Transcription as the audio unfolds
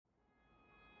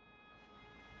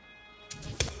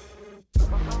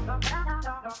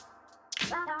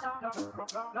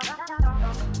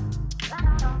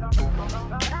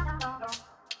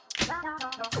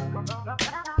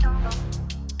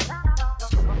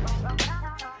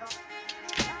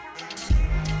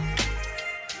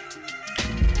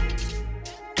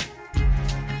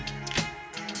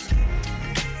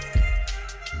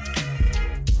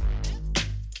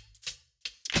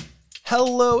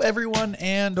Hello, everyone,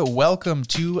 and welcome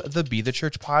to the Be the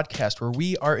Church podcast, where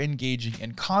we are engaging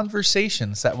in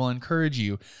conversations that will encourage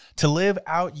you to live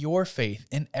out your faith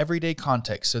in everyday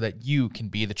context so that you can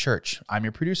be the church. I'm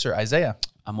your producer, Isaiah.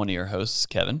 I'm one of your hosts,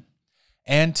 Kevin.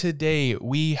 And today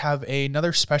we have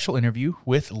another special interview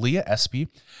with Leah Espy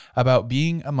about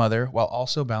being a mother while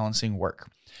also balancing work.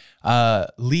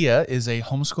 Leah is a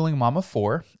homeschooling mom of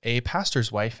four, a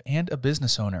pastor's wife, and a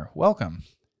business owner. Welcome.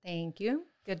 Thank you.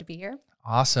 Good to be here.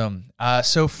 Awesome.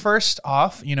 So first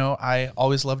off, I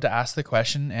always love to ask the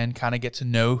question and kind of get to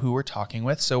know who we're talking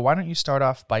with. So why don't you start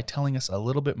off by telling us a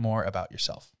little bit more about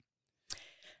yourself?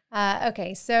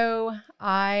 Okay, so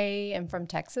I am from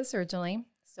Texas originally.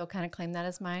 Still kind of claim that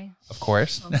as my Of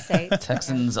course. home state.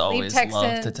 Texans always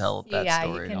love to tell that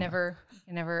story. You can never,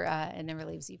 it never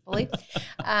leaves you fully.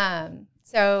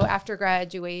 So after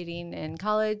graduating in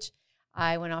college,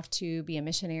 I went off to be a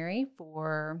missionary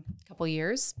for a couple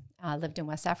years. Lived in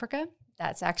West Africa.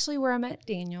 That's actually where I met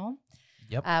Daniel.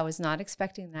 Yep. I was not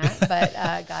expecting that, but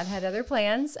God had other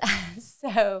plans.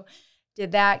 So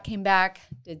did that, came back,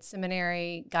 did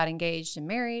seminary, got engaged and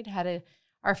married, had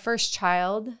our first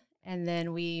child, and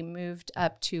then we moved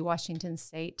up to Washington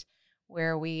State,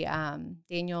 where we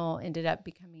Daniel ended up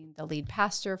becoming the lead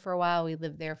pastor for a while. We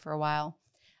lived there for a while.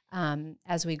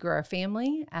 As we grew our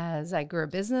family, as I grew a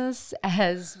business,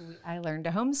 I learned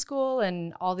to homeschool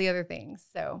and all the other things.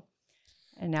 So,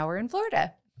 and now we're in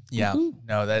Florida. Yeah,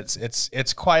 no,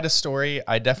 it's quite a story.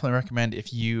 I definitely recommend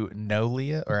if you know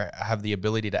Leah or have the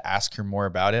ability to ask her more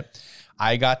about it.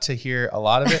 I got to hear a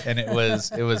lot of it, and it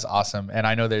was awesome. And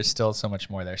I know there's still so much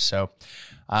more there. So,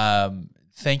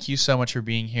 thank you so much for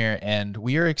being here, and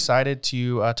we are excited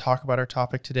to talk about our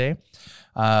topic today.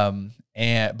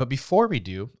 But before we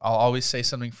do, I'll always say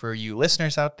something for you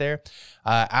listeners out there.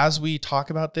 As we talk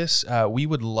about this, we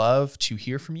would love to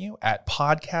hear from you at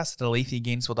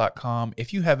podcast@aletheagainesville.com.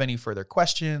 If you have any further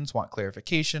questions, want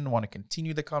clarification, want to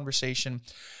continue the conversation,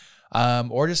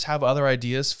 or just have other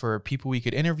ideas for people we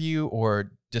could interview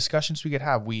or discussions we could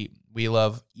have, we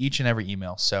love each and every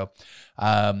email. So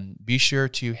be sure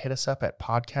to hit us up at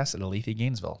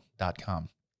podcast@aletheagainesville.com.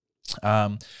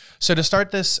 So to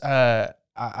start this,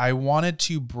 I wanted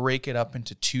to break it up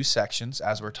into two sections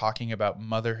as we're talking about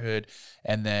motherhood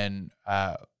and then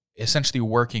essentially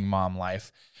working mom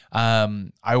life.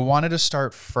 I wanted to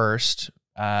start first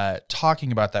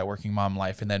talking about that working mom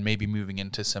life and then maybe moving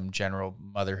into some general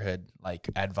motherhood like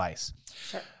advice.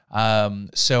 Sure.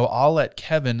 So I'll let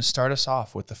Kevin start us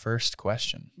off with the first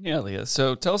question. Yeah, Leah.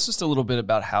 So tell us just a little bit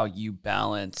about how you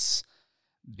balance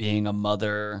being a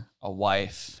mother, a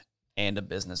wife, and a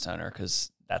business owner, because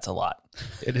that's a lot.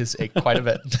 It is quite a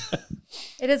bit.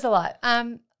 It is a lot.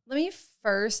 Let me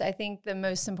first, I think the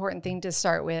most important thing to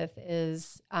start with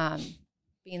is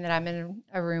being that I'm in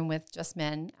a room with just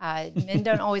men. Men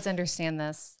don't always understand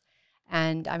this.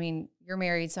 And I mean, you're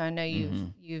married, so I know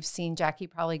you've seen Jackie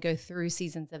probably go through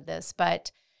seasons of this.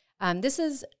 But this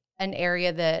is an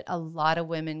area that a lot of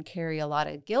women carry a lot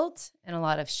of guilt and a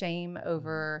lot of shame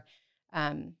over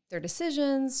their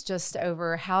decisions, just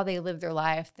over how they live their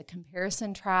life, the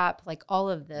comparison trap, like all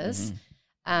of this.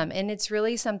 And it's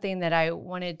really something that I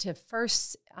wanted to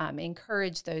first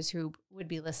encourage those who would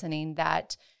be listening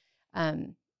that,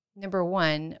 number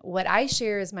one, what I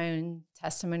share is my own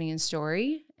testimony and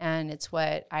story, and it's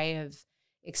what I have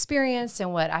experienced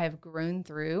and what I have grown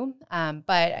through.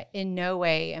 But in no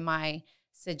way am I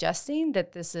suggesting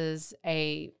that this is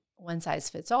a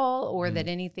one-size-fits-all or that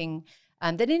anything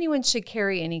that anyone should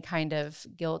carry any kind of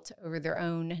guilt over their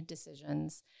own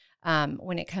decisions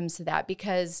when it comes to that.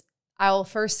 Because I'll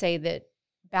first say that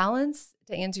balance,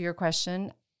 to answer your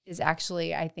question, is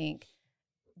actually, I think,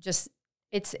 just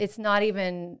it's not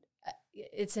even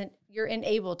you're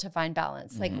unable to find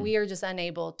balance. Like we are just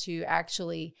unable to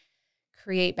actually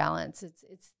create balance.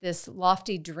 It's this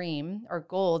lofty dream or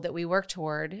goal that we work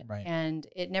toward, right, and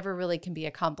it never really can be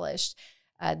accomplished.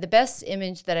 The best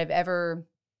image that I've ever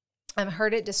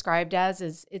heard it described as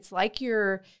is it's like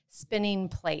you're spinning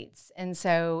plates. And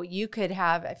so you could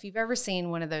have, if you've ever seen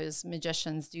one of those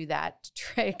magicians do that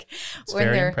trick. It's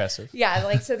very impressive. Yeah.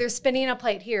 Like, so they're spinning a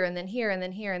plate here and then here and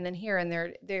then here and then here. And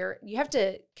you have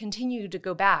to continue to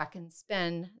go back and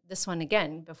spin this one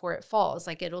again before it falls.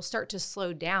 Like it'll start to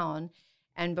slow down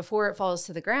And before it falls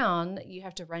to the ground, you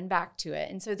have to run back to it.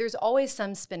 And so there's always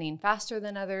some spinning faster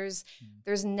than others.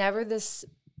 There's never this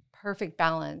perfect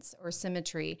balance or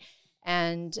symmetry.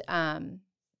 And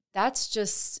that's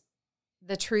just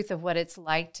the truth of what it's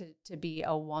like to be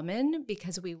a woman,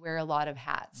 because we wear a lot of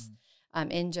hats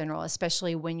in general,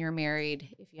 especially when you're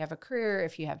married, if you have a career,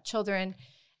 if you have children.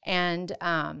 And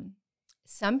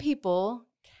some people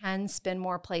can spin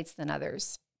more plates than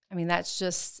others. I mean, that's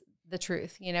just the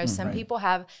truth. You know, some people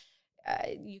have,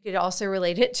 you could also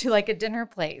relate it to like a dinner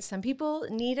plate. Some people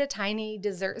need a tiny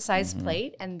dessert-sized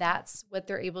plate, and that's what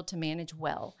they're able to manage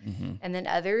well. And then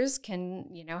others can,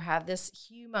 you know, have this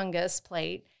humongous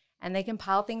plate and they can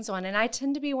pile things on. And I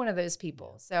tend to be one of those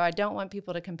people. So I don't want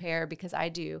people to compare, because I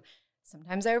do.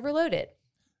 Sometimes I overload it.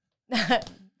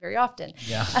 Very often.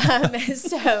 Yeah.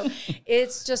 So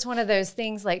it's just one of those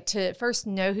things, like, to first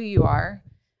know who you are,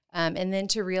 and then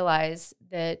to realize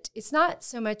that it's not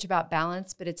so much about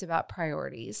balance, but it's about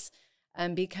priorities.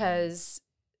 Because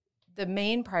the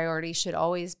main priority should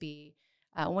always be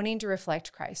wanting to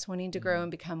reflect Christ, wanting to grow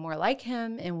and become more like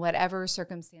him in whatever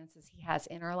circumstances he has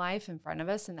in our life in front of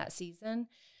us in that season.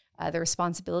 The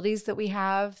responsibilities that we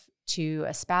have to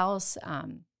a spouse,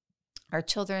 our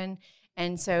children.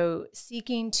 And so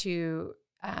seeking to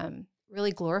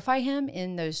really glorify him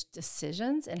in those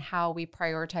decisions and how we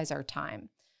prioritize our time.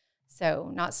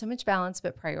 So not so much balance,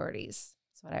 but priorities.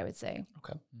 That's what I would say.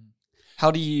 Okay.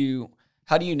 How do you,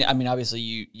 I mean,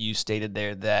 obviously you stated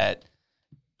there that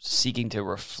seeking to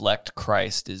reflect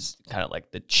Christ is kind of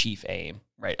like the chief aim,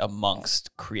 right,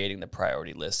 amongst creating the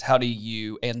priority list. How do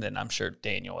you, and then I'm sure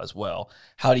Daniel as well,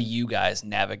 how do you guys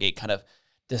navigate kind of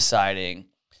deciding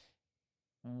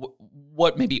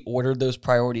what maybe order those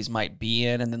priorities might be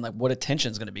in, and then like what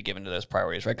attention is going to be given to those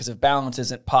priorities, right? Because if balance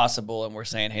isn't possible and we're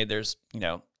saying, hey, there's, you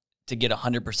know, to get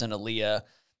 100% of Leah,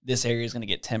 this area is going to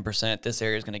get 10%, this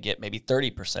area is going to get maybe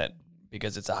 30%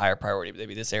 because it's a higher priority.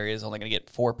 Maybe this area is only going to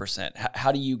get 4%.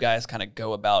 How do you guys kind of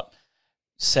go about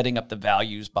setting up the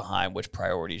values behind which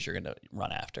priorities you're going to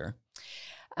run after?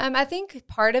 I think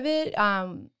part of it,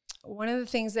 one of the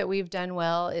things that we've done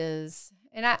well is,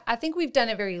 and I think we've done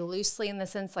it very loosely in the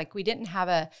sense, like, we didn't have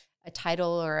a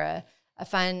title or a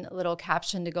fun little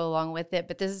caption to go along with it,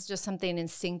 but this is just something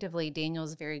instinctively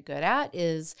Daniel's very good at,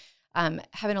 is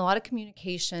having a lot of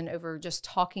communication over just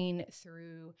talking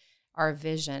through our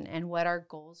vision and what our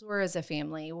goals were as a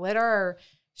family, what are our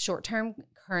short-term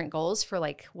current goals for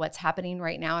like what's happening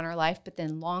right now in our life, but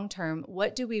then long-term,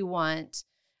 what do we want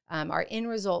our end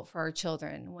result for our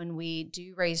children when we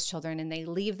do raise children and they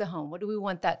leave the home? What do we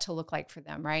want that to look like for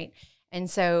them, right? And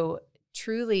so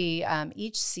truly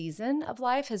each season of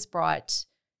life has brought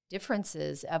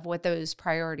differences of what those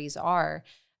priorities are.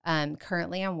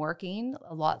 Currently, I'm working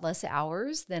a lot less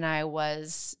hours than I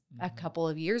was a couple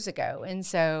of years ago. And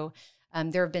so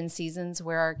there have been seasons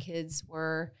where our kids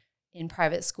were in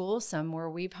private school, some where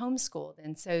we've homeschooled.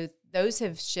 And so those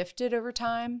have shifted over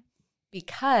time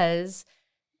because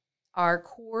our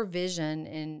core vision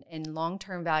and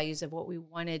long-term values of what we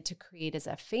wanted to create as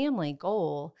a family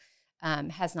goal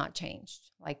has not changed.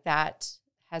 Like, that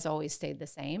has always stayed the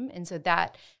same. And so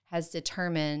that has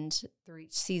determined through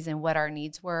each season what our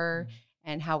needs were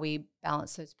and how we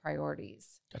balance those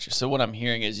priorities. Gotcha. So what I'm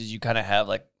hearing is you kind of have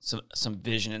like some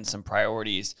vision and some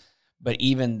priorities, but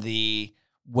even the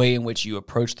way in which you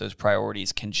approach those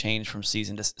priorities can change from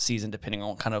season to season depending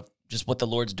on kind of just what the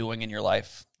Lord's doing in your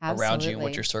life around you and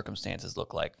what your circumstances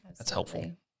look like. Absolutely. That's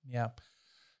helpful. Yeah.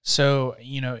 So,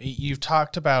 you know, you've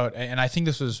talked about, and I think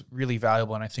this was really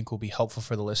valuable and I think will be helpful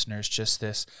for the listeners, just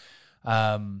this,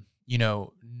 you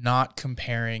know, not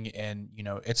comparing, and, you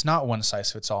know, it's not one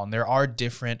size fits all, and there are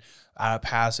different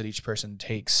paths that each person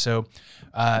takes. So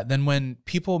then when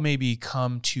people maybe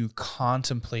come to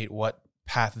contemplate what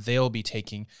path they'll be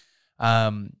taking,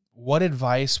 what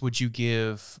advice would you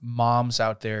give moms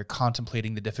out there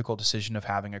contemplating the difficult decision of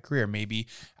having a career, maybe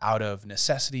out of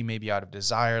necessity, maybe out of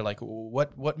desire? Like,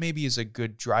 what maybe is a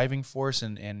good driving force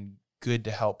and good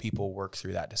to help people work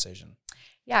through that decision?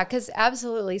 Yeah, because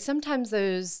absolutely. Sometimes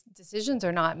those decisions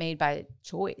are not made by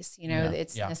choice. You know,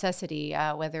 it's necessity,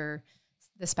 whether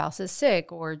the spouse is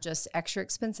sick or just extra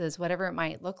expenses, whatever it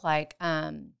might look like.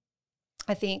 I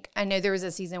know there was a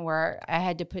season where I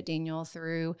had to put Daniel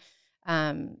through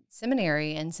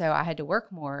seminary, and so I had to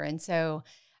work more. And so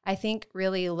I think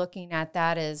really looking at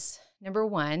that as, number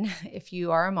one, if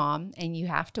you are a mom and you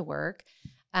have to work,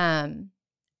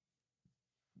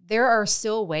 there are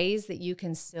still ways that you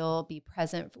can still be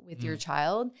present with your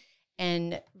child,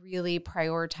 and really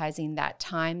prioritizing that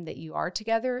time that you are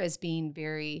together as being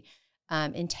very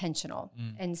intentional.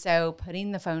 And so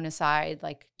putting the phone aside,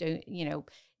 like,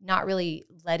 not really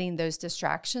letting those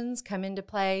distractions come into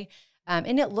play.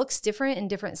 And it looks different in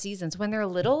different seasons. When they're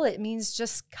little, it means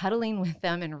just cuddling with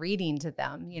them and reading to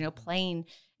them, playing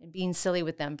and being silly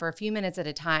with them for a few minutes at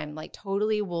a time, like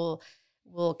totally will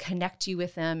connect you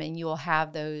with them, and you will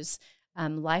have those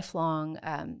lifelong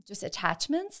just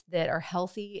attachments that are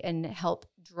healthy and help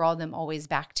draw them always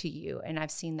back to you. And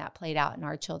I've seen that played out in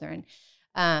our children.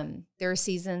 There are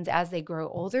seasons as they grow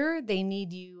older, they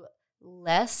need you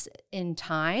less in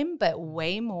time, but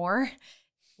way more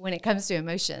when it comes to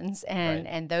emotions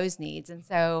and those needs. And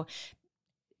so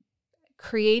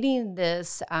creating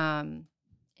this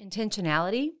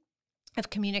intentionality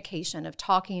of communication, of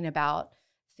talking about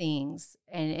things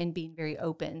and being very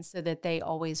open so that they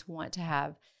always want to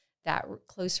have that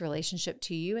close relationship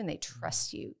to you and they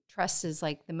trust you. Trust is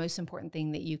like the most important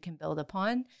thing that you can build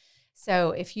upon.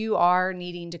 So if you are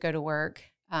needing to go to work,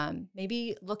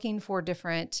 maybe looking for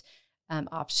different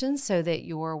options so that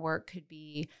your work could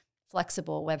be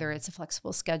flexible, whether it's a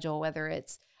flexible schedule, whether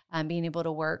it's being able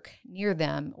to work near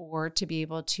them or to be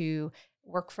able to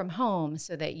work from home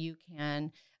so that you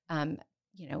can,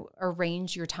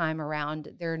 arrange your time around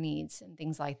their needs and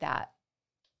things like that.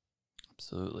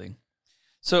 Absolutely.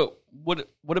 So what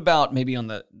about maybe on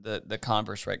the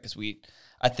converse, right? Because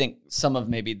I think some of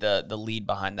maybe the lead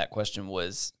behind that question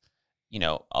was,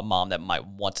 a mom that might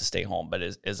want to stay home but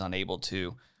is unable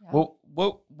to. Yeah.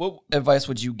 What advice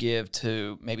would you give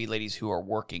to maybe ladies who are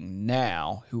working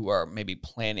now, who are maybe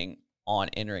planning on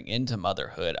entering into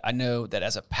motherhood? I know that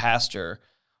as a pastor,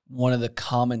 one of the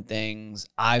common things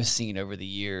I've seen over the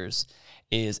years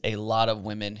is a lot of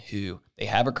women who they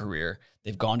have a career,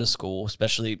 they've gone to school,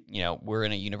 especially, we're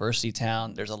in a university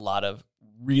town. There's a lot of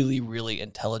really, really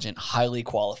intelligent, highly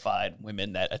qualified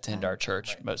women that attend our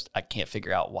church. Right. I can't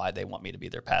figure out why they want me to be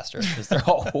their pastor because they're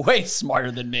all way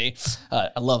smarter than me.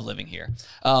 I love living here.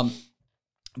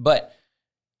 But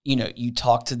you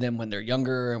talk to them when they're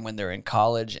younger and when they're in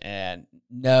college and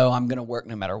no, I'm going to work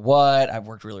no matter what. I've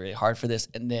worked really, really hard for this.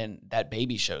 And then that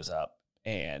baby shows up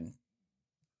and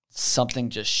something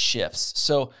just shifts.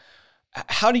 So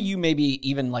how do you maybe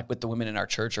even like with the women in our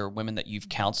church or women that you've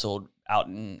counseled out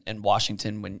in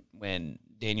Washington when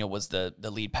Daniel was the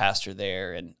lead pastor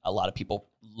there and a lot of people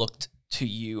looked to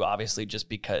you obviously just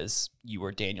because you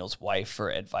were Daniel's wife for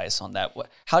advice on that.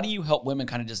 How do you help women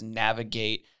kind of just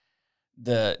navigate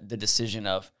the decision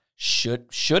of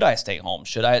should I stay home?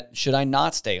 Should I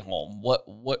not stay home?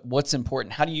 What's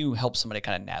important? How do you help somebody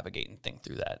kind of navigate and think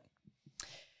through that?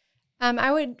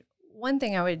 One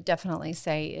thing I would definitely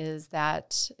say is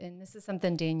that, and this is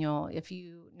something Daniel, if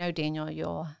you know Daniel,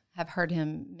 you'll have heard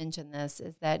him mention this,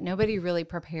 is that nobody really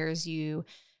prepares you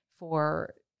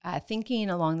for thinking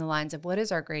along the lines of what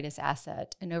is our greatest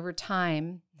asset. And over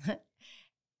time,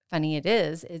 funny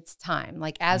it's time.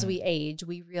 Like as we age,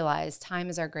 we realize time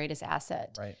is our greatest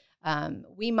asset. Right.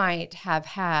 We might have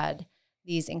had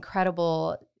these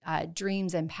incredible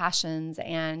dreams and passions,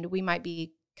 and we might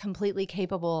be completely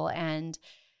capable and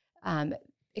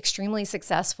extremely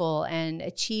successful and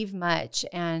achieve much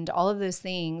and all of those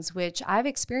things, which I've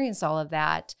experienced all of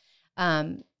that.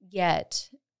 Yet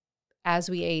as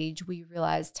we age, we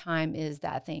realize time is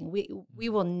that thing. We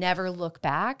will never look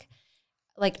back.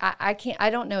 Like I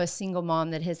don't know a single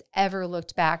mom that has ever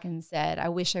looked back and said, I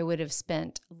wish I would have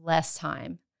spent less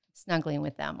time snuggling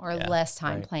with them or less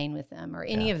time playing with them or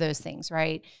any of those things,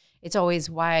 right? It's always,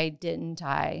 why didn't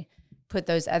I put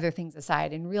those other things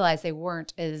aside and realize they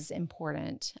weren't as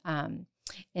important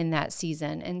in that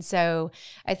season? And so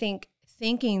I think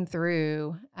thinking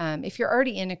through, if you're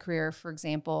already in a career, for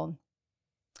example,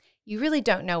 you really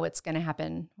don't know what's going to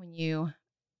happen when you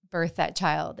birth that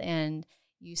child and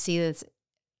you see this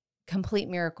complete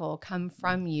miracle come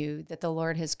from you that the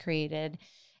Lord has created,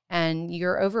 and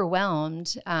you're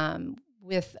overwhelmed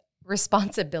with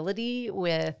responsibility,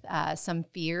 with some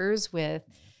fears, with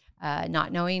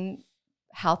not knowing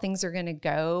how things are going to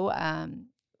go,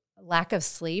 lack of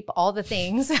sleep, all the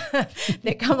things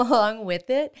that come along with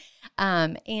it.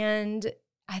 And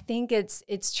I think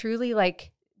it's truly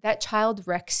like that child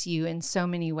wrecks you in so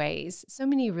many ways, so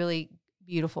many really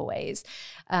beautiful ways.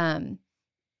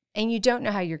 And you don't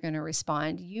know how you're going to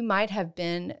respond. You might have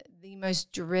been the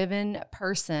most driven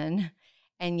person,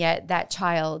 and yet that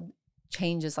child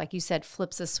changes, like you said,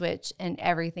 flips a switch and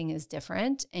everything is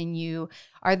different. And you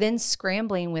are then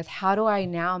scrambling with, how do I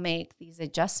now make these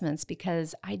adjustments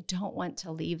because I don't want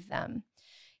to leave them?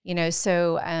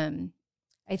 So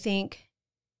I think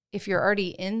if you're already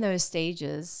in those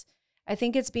stages, I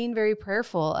think it's being very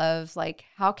prayerful of like,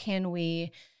 how can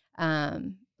we,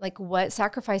 like what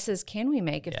sacrifices can we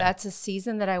make? If that's a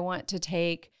season that I want to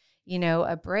take,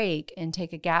 a break and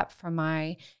take a gap from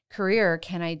my career?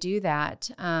 Can I do that?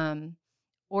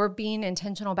 Or being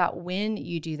intentional about when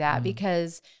you do that,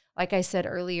 because like I said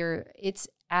earlier, it's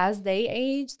as they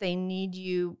age, they need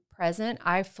you present.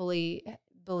 I fully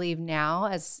believe now,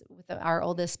 as with our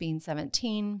oldest being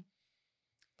 17,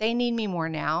 they need me more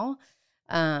now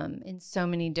in so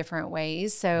many different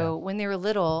ways. So when they were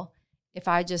little, if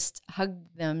I just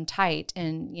hugged them tight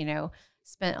and,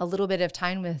 spent a little bit of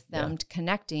time with them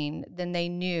connecting, then they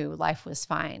knew life was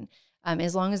fine.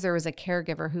 As long as there was a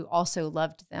caregiver who also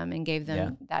loved them and gave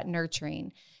them that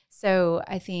nurturing. So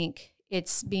I think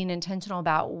it's being intentional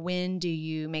about when do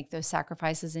you make those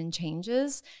sacrifices and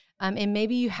changes. And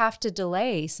maybe you have to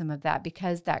delay some of that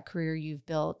because that career you've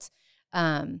built.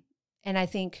 And I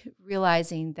think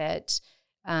realizing that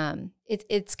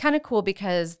it's kind of cool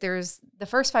because there's the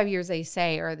first 5 years they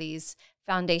say are these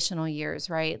foundational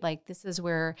years, right? Like this is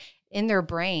where in their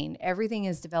brain, everything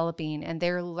is developing and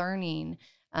they're learning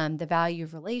the value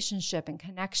of relationship and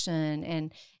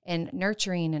connection and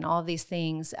nurturing and all of these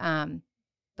things.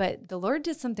 But the Lord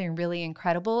did something really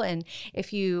incredible. And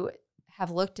if you have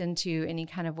looked into any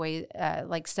kind of way,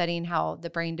 like studying how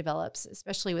the brain develops,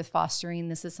 especially with fostering,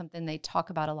 this is something they talk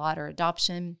about a lot, or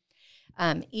adoption.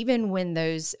 Even when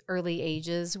those early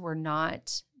ages were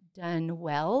not done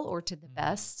well or to the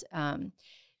best,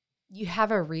 you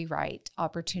have a rewrite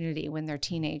opportunity when they're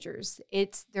teenagers.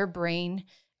 It's their brain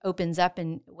opens up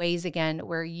in ways again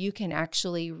where you can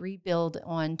actually rebuild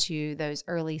onto those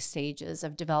early stages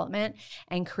of development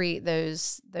and create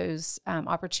those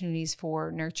opportunities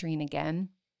for nurturing again.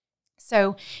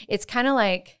 So it's kind of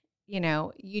like,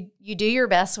 you do your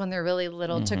best when they're really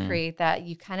little to create that.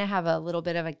 You kind of have a little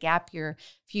bit of a gap year,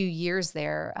 few years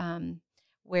there,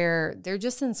 where they're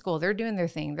just in school, they're doing their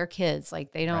thing, they're kids,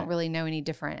 like they don't really know any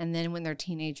different. And then when they're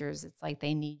teenagers, it's like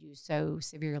they need you so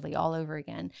severely all over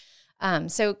again.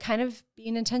 So kind of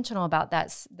being intentional about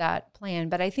that plan.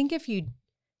 But I think if you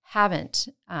haven't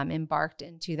embarked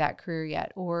into that career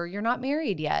yet, or you're not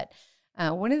married yet,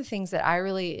 one of the things that I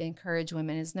really encourage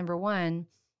women is, number one,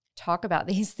 talk about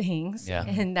these things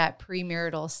in that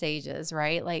premarital stages,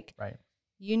 right? Like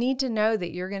you need to know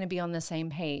that you're going to be on the same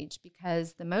page,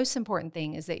 because the most important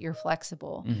thing is that you're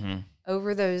flexible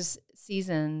over those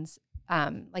seasons.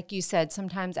 Like you said,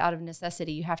 sometimes out of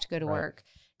necessity, you have to go to work.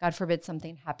 God forbid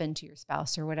something happened to your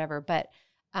spouse or whatever. But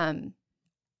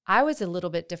I was a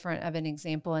little bit different of an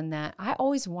example in that I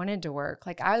always wanted to work.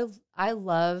 Like I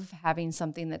love having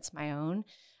something that's my own.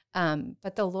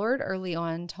 But the Lord early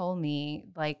on told me,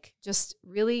 like, just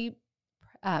really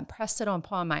pressed it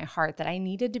upon my heart that I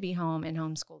needed to be home and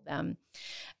homeschool them.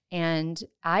 And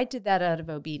I did that out of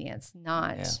obedience,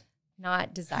 not desire.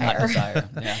 Not desire.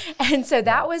 And so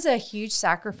that was a huge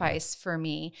sacrifice for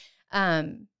me.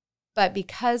 But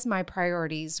because my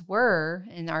priorities were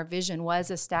and our vision was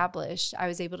established, I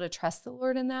was able to trust the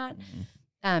Lord in that.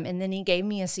 And then he gave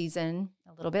me a season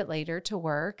a little bit later to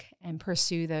work and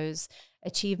pursue those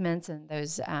achievements and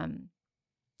those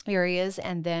areas.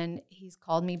 And then he's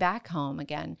called me back home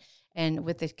again and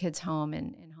with the kids home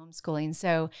and homeschooling.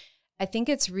 So I think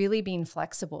it's really being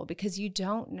flexible, because you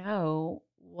don't know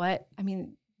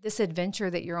this adventure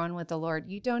that you're on with the Lord,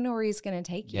 you don't know where he's going to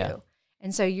take you.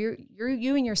 And so you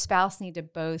and your spouse need to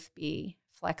both be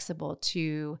flexible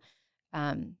to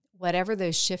whatever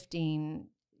those shifting,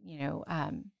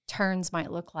 turns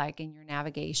might look like in your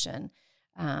navigation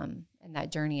and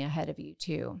that journey ahead of you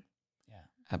too. Yeah,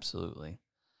 absolutely.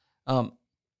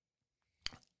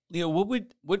 Leah,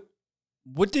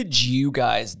 what did you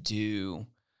guys do?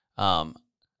 And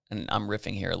I'm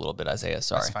riffing here a little bit, Isaiah.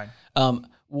 Sorry. That's fine.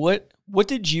 What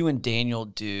did you and Daniel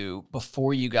do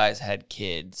before you guys had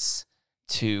kids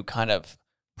to kind of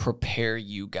prepare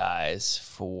you guys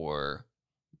for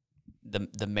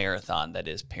the marathon that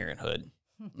is parenthood?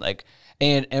 Like,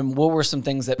 and what were some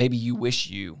things that maybe you wish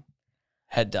you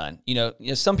had done?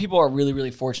 Some people are really,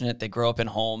 really fortunate. They grow up in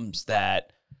homes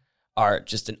that are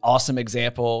just an awesome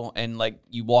example. And like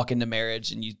you walk into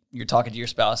marriage and you're talking to your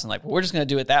spouse and like, well, we're just going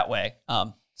to do it that way.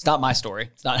 It's not my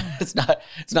story. It's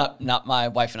not my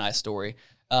wife and I's story.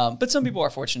 But some people are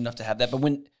fortunate enough to have that. But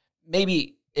when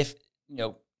maybe if,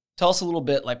 tell us a little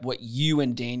bit like what you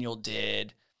and Daniel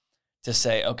did to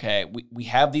say, okay, we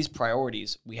have these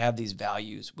priorities, we have these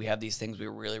values, we have these things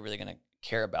we're really, really going to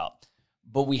care about,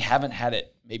 but we haven't had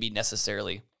it maybe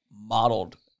necessarily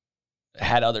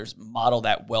had others model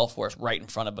that well for us right in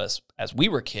front of us as we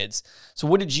were kids. So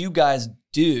what did you guys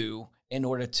do in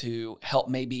order to help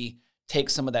maybe take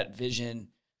some of that vision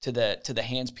to the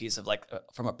hands piece of like,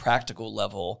 from a practical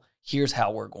level, here's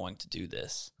how we're going to do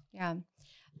this? Yeah.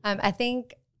 I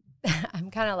think I'm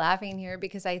kind of laughing here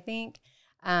because I think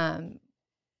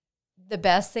The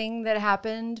best thing that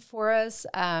happened for us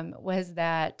was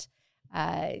that,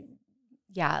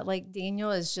 like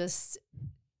Daniel is just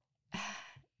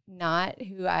not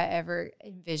who I ever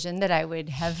envisioned that I would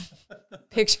have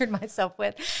pictured myself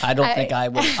with. I don't think I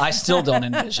would. I still don't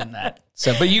envision that.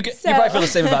 So, but you probably feel the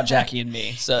same about Jackie and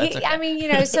me. So it's okay. I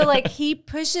mean, so like he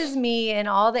pushes me in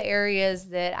all the areas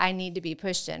that I need to be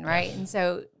pushed in, right? And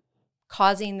so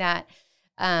causing that,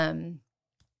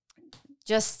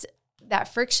 just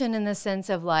that friction in the sense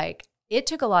of like, it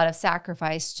took a lot of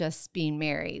sacrifice just being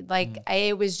married. Like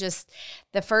it was just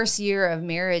the first year of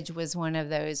marriage was one of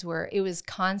those where it was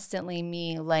constantly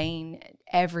me laying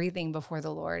everything before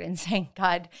the Lord and saying,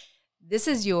 God, this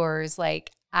is yours.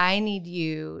 Like I need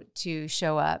you to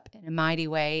show up in a mighty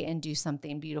way and do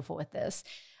something beautiful with this,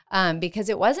 because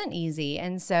it wasn't easy.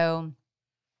 And so,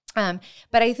 but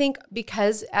I think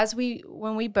because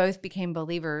when we both became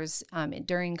believers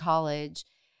during college,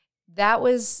 that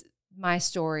was my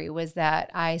story, was that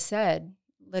I said,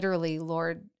 literally,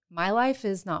 Lord, my life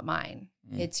is not mine.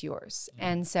 It's yours.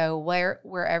 And so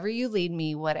wherever you lead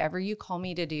me, whatever you call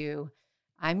me to do,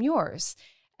 I'm yours.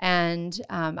 And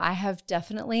I have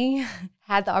definitely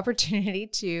had the opportunity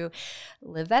to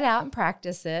live that out and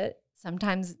practice it,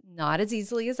 sometimes not as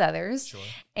easily as others. Sure.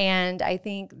 And I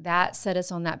think that set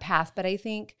us on that path. But I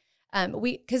think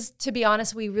because to be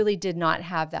honest, we really did not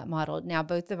have that model. Now,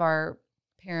 both of our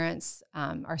parents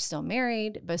are still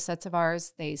married, both sets of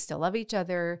ours. They still love each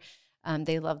other.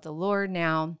 They love the Lord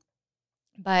now.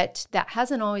 But that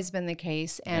hasn't always been the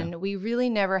case. And we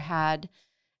really never had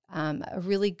a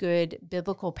really good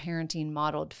biblical parenting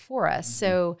modeled for us.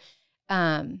 So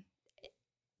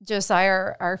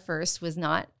Josiah, our first, was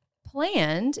not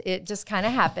planned. It just kind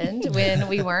of happened when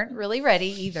we weren't really ready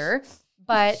either.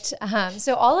 But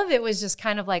so all of it was just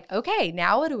kind of like, okay,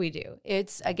 now what do we do?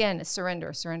 It's, again,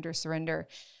 surrender.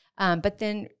 But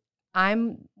then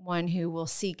I'm one who will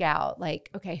seek out, like,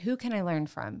 okay, who can I learn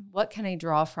from? What can I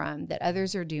draw from that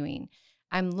others are doing?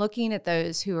 I'm looking at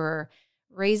those who are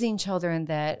raising children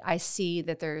that I see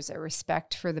that there's a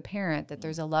respect for the parent, that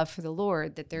there's a love for the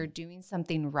Lord, that they're doing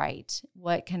something right.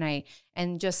 What can I,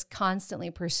 and just constantly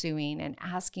pursuing and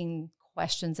asking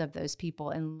questions of those people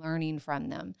and learning from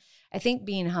them. I think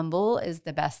being humble is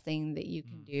the best thing that you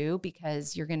can do,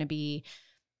 because you're going to be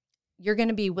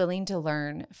willing to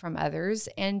learn from others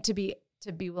and to be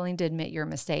willing to admit your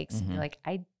mistakes. And be like,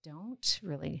 I don't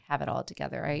really have it all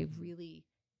together. I really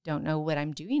don't know what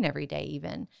I'm doing every day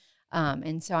even.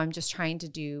 And so I'm just trying to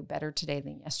do better today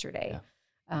than yesterday.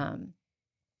 Yeah.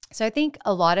 So I think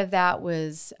a lot of that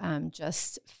was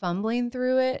just fumbling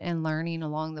through it and learning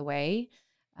along the way,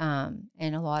 and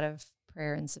a lot of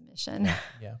prayer and submission.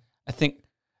 Yeah. I think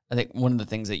one of the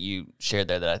things that you shared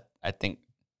there that I think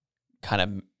kind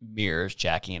of mirrors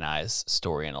Jackie and I's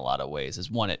story in a lot of ways is,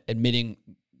 one, admitting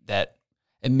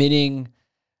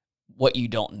what you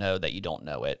don't know, that you don't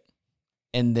know it,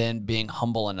 and then being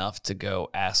humble enough to go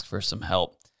ask for some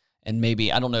help. And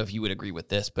maybe, I don't know if you would agree with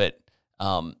this, but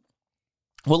well,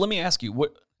 let me ask you,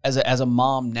 what as a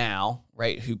mom now,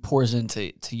 right, who pours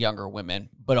into younger women,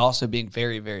 but also being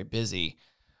very, very busy,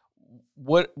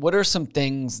 what are some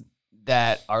things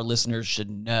that our listeners should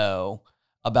know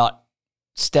about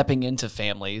stepping into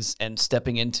families and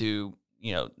stepping into,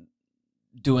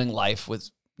 doing life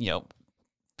with,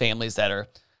 families that are,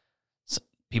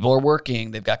 people are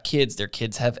working, they've got kids, their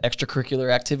kids have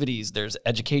extracurricular activities, there's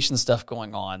education stuff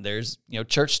going on, there's,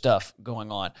 church stuff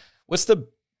going on. What's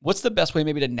the best way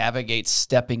maybe to navigate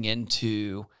stepping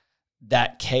into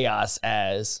that chaos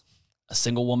as a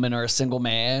single woman or a single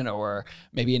man, or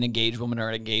maybe an engaged woman or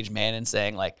an engaged man, and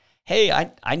saying like, hey,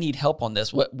 I need help on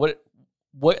this. What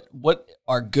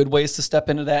are good ways to step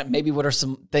into that? Maybe what are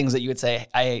some things that you would say,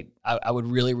 I would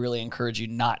really, really encourage you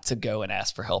not to go and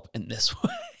ask for help in this way?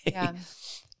 Yeah.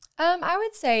 I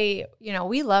would say,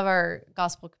 we love our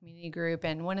gospel community group.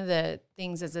 And one of the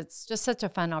things is it's just such a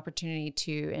fun opportunity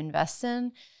to invest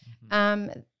in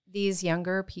these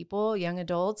younger people, young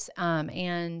adults.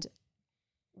 And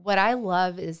what I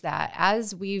love is that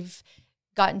as we've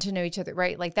gotten to know each other,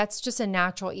 right? Like that's just a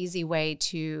natural, easy way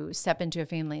to step into a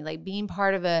family, like being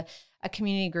part of a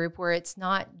community group where it's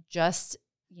not just,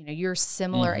 your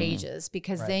similar ages,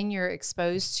 because then you're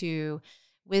exposed to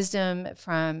wisdom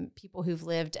from people who've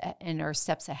lived and are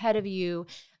steps ahead of you.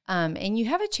 And you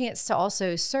have a chance to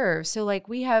also serve. So like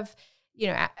we have,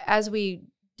 as we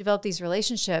develop these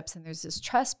relationships and there's this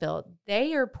trust built,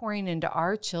 they are pouring into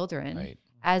our children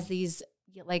as these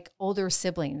like older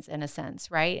siblings in a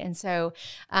sense. Right. And so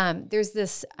there's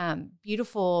this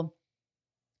beautiful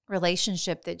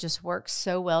relationship that just works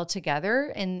so well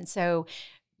together. And so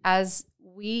as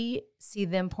we see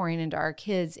them pouring into our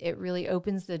kids, it really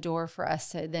opens the door for us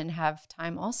to then have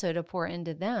time also to pour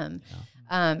into them.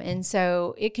 Yeah. And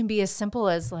so it can be as simple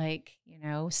as like, you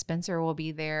know, Spencer will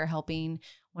be there helping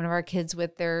one of our kids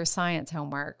with their science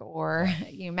homework or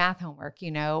math homework,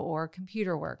 or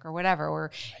computer work or whatever,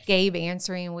 or Gabe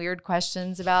answering weird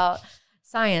questions about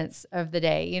science of the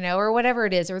day, or whatever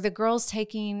it is, or the girls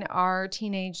taking our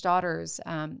teenage daughters,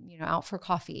 out for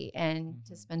coffee and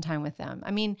to spend time with them.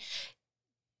 I mean,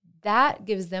 that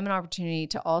gives them an opportunity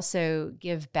to also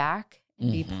give back and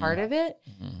be part of it,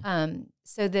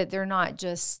 so that they're not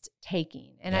just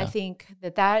taking. And I think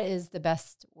that is the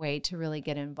best way to really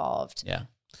get involved. Yeah.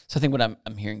 So I think what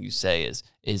I'm hearing you say is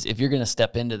if you're going to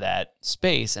step into that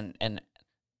space and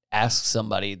ask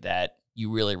somebody that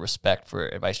you really respect for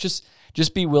advice,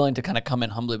 just be willing to kind of come in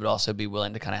humbly, but also be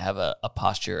willing to kind of have a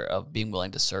posture of being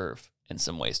willing to serve in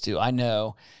some ways too. I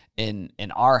know in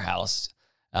our house,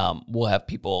 we'll have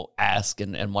people ask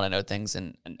and want to know things,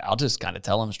 and I'll just kind of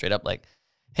tell them straight up, like,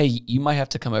 hey, you might have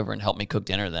to come over and help me cook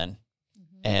dinner then.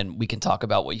 And we can talk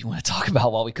about what you want to talk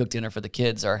about while we cook dinner for the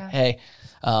kids. Or, hey,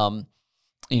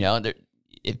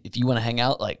 if you want to hang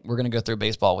out, like, we're going to go through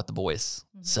baseball with the boys.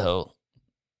 So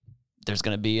there's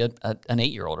going to be an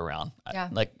 8-year-old around. Yeah.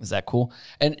 Like, is that cool?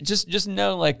 And just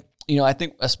know, like, I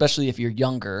think especially if you're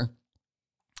younger,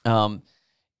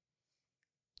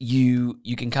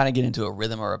 you can kind of get into a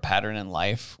rhythm or a pattern in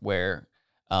life where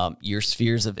your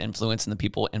spheres of influence and the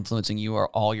people influencing you are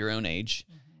all your own age.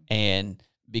 And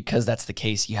because that's the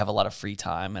case, you have a lot of free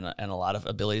time and a lot of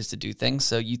abilities to do things.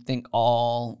 So you think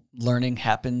all learning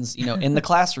happens, in the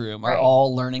classroom, or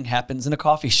all learning happens in a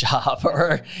coffee shop,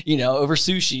 or, over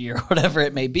sushi or whatever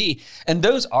it may be. And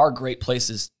those are great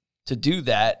places to do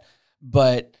that.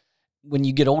 But when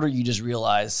you get older, you just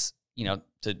realize,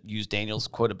 to use Daniel's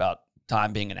quote about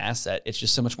time being an asset, it's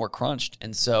just so much more crunched.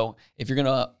 And so if you're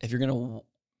gonna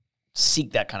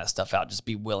seek that kind of stuff out, just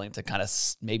be willing to kind of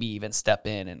maybe even step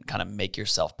in and kind of make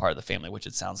yourself part of the family, which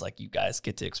it sounds like you guys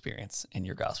get to experience in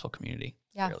your gospel community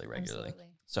fairly regularly.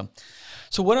 Absolutely.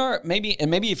 So what are maybe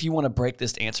if you want to break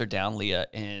this answer down, Leah,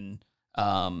 in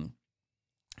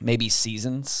maybe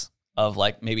seasons of,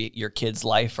 like, maybe your kid's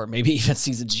life, or maybe even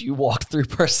seasons you walked through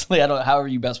personally, I don't know, however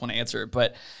you best want to answer it,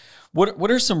 but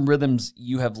what are some rhythms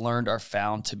you have learned or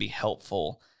found to be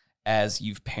helpful as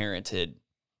you've parented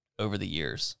over the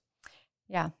years?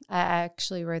 Yeah, I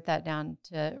actually wrote that down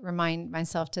to remind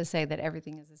myself to say that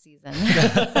everything is a season.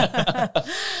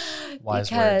 Wise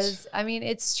because, words. I mean,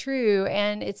 it's true.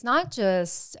 And it's not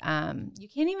just, you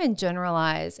can't even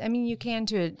generalize. I mean, you can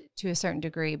to a certain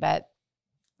degree, but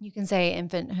you can say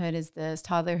infanthood is this,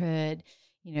 toddlerhood,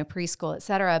 preschool, et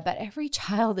cetera. But every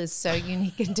child is so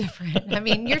unique and different. I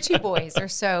mean, your two boys are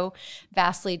so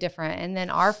vastly different. And then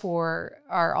our 4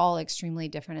 are all extremely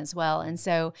different as well. And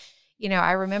so,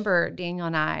 I remember Daniel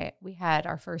and I, we had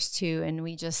our first 2, and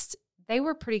they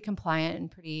were pretty compliant and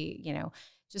pretty,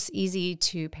 just easy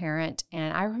to parent.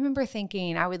 And I remember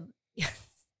thinking I would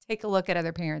take a look at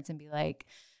other parents and be like,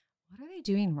 what are they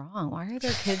doing wrong? Why are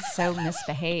their kids so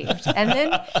misbehaved? And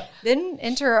then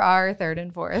enter our 3rd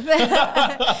and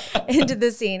 4th into the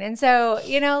scene. And so,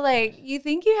 you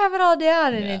think you have it all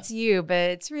down and it's you,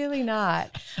 but it's really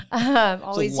not.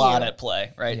 Always There's a lot you. at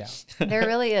play, right? Yeah. There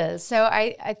really is. So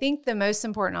I think the most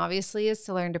important, obviously, is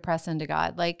to learn to press into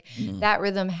God. Like that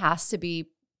rhythm has to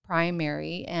be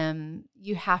primary, and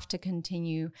you have to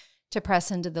continue to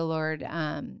press into the Lord,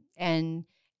 and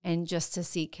just to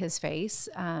seek his face.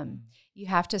 You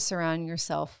have to surround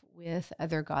yourself with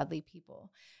other godly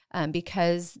people,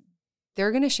 because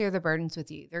they're going to share the burdens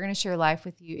with you. They're going to share life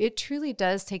with you. It truly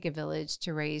does take a village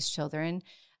to raise children,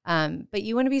 but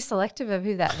you want to be selective of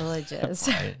who that village is,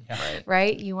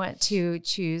 right? You want to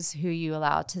choose who you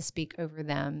allow to speak over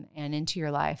them and into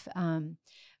your life.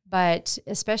 But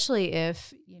especially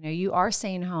if, you are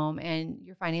staying home and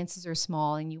your finances are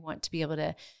small and you want to be able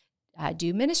to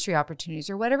do ministry opportunities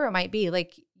or whatever it might be,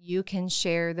 like, you can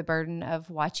share the burden of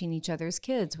watching each other's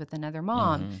kids with another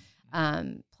mom,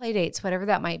 play dates, whatever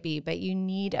that might be. But you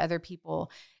need other people.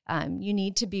 You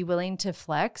need to be willing to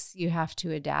flex. You have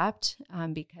to adapt,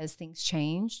 because things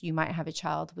change. You might have a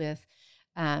child with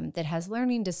that has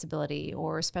learning disability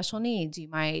or special needs. You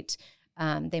might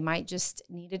they might just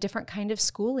need a different kind of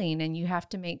schooling, and you have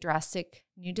to make drastic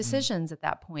new decisions at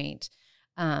that point.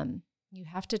 You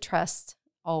have to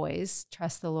always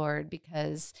trust the Lord,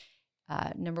 because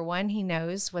number one, he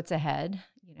knows what's ahead,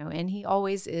 and he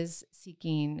always is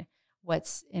seeking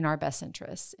what's in our best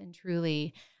interests. And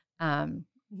truly,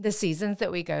 the seasons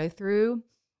that we go through,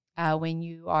 when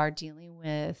you are dealing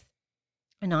with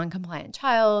a non-compliant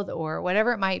child or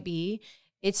whatever it might be,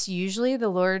 it's usually the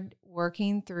Lord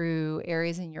working through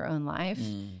areas in your own life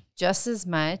just as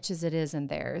much as it is in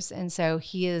theirs. And so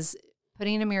he is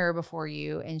putting a mirror before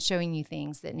you and showing you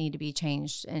things that need to be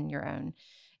changed in your own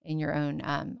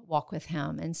walk with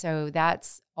him. And so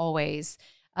that's always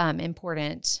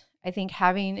important. I think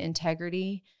having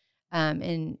integrity,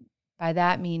 and by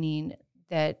that meaning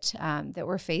that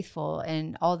we're faithful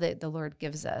in all that the Lord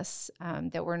gives us,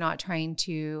 that we're not trying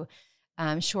to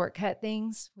shortcut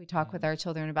things. We talk with our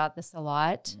children about this a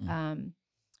lot,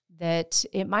 that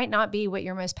it might not be what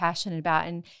you're most passionate about.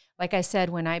 And like I said,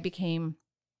 when I became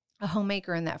a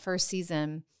homemaker in that first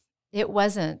season, it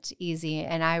wasn't easy.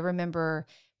 And I remember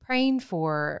praying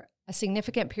for a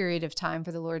significant period of time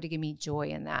for the Lord to give me joy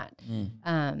in that.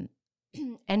 And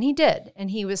he did,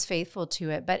 and he was faithful to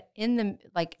it. But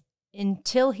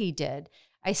until he did,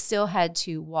 I still had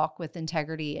to walk with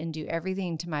integrity and do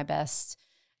everything to my best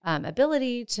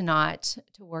ability to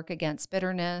work against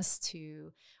bitterness,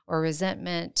 or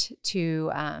resentment,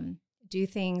 to do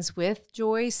things with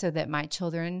joy so that my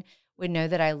children would know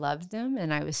that I loved them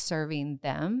and I was serving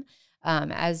them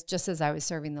just as I was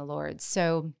serving the Lord.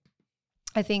 So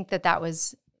I think that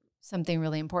was something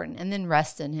really important. And then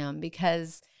rest in him,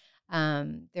 because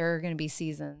there are going to be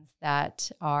seasons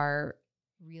that are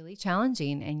really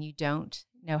challenging and you don't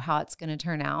know how it's going to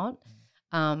turn out.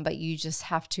 But you just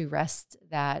have to rest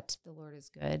that the Lord is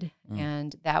good,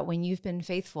 and that when you've been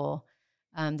faithful,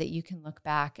 that you can look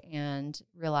back and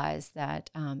realize that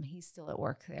he's still at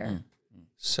work there.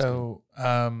 So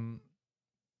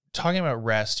talking about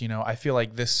rest, I feel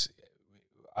like this,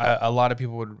 a lot of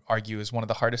people would argue, is one of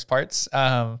the hardest parts.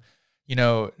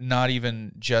 Not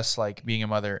even just like being a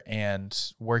mother and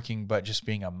working, but just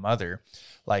being a mother,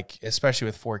 like, especially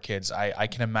with 4 kids, I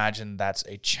can imagine that's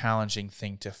a challenging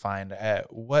thing to find.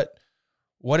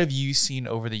 What have you seen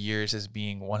over the years as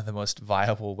being one of the most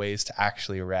viable ways to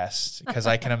actually rest? Because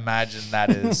I can imagine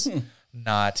that is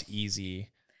not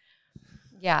easy.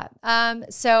 Yeah.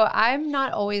 So I'm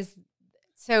not always,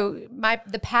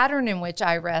 the pattern in which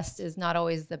I rest is not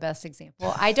always the best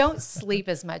example. I don't sleep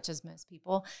as much as most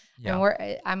people. Yeah.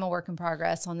 And I'm a work in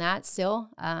progress on that still.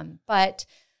 But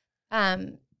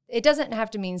it doesn't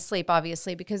have to mean sleep,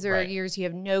 obviously, because there are years you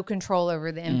have no control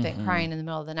over the infant crying in the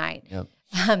middle of the night. Yep.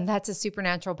 That's a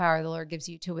supernatural power the Lord gives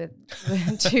you to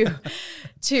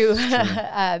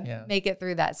make it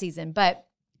through that season. But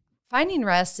finding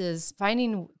rest is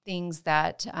finding things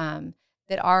that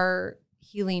are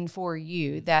healing for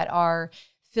you, that are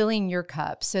filling your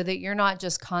cup, so that you're not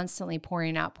just constantly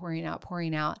pouring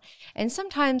out. And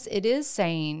sometimes it is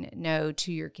saying no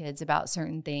to your kids about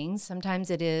certain things. Sometimes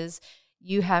it is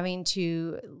you having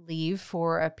to leave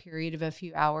for a period of a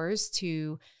few hours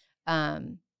to,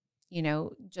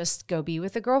 just go be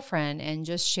with a girlfriend and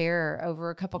just share over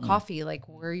a cup of coffee, like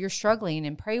where you're struggling,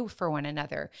 and pray for one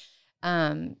another.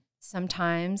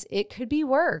 Sometimes it could be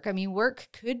work. I mean, work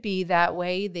could be that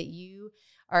way that you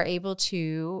are able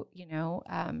to,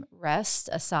 rest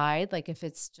aside. Like if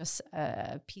it's just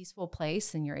a peaceful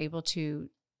place and you're able to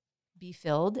be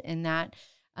filled in that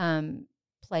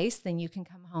place, then you can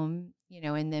come home,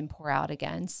 and then pour out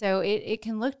again. So it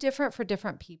can look different for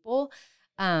different people.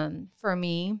 For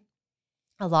me,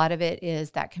 a lot of it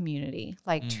is that community,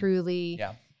 like truly.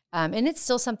 Yeah. And it's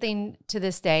still something to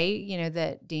this day,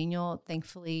 that Daniel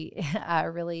thankfully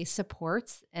really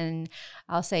supports. And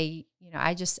I'll say,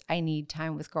 I need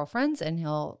time with girlfriends, and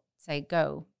he'll say,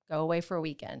 go away for a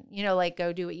weekend,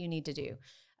 go do what you need to do.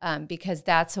 Because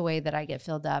that's a way that I get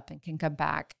filled up and can come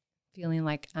back feeling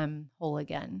like I'm whole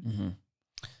again. Mm-hmm.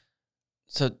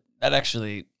 So that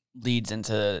actually leads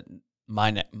into my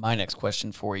next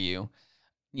question for you.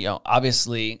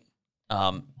 Obviously,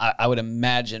 I would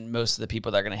imagine most of the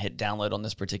people that are going to hit download on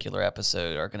this particular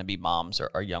episode are going to be moms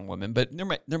or young women, but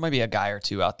there might be a guy or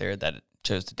two out there that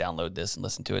chose to download this and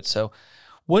listen to it. So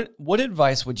what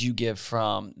advice would you give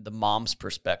from the mom's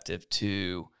perspective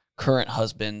to current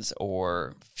husbands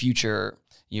or future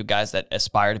guys that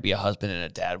aspire to be a husband and a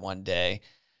dad one day,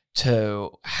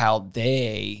 to how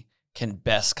they can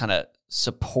best kind of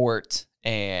support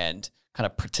and kind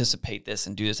of participate this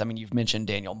and do this? I mean, you've mentioned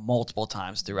Daniel multiple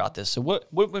times throughout this. So what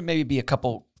would maybe be a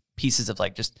couple pieces of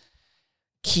like just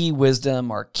key wisdom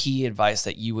or key advice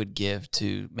that you would give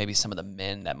to maybe some of the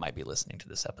men that might be listening to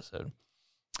this episode?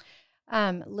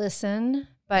 Listen,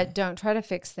 but don't try to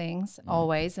fix things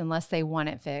always unless they want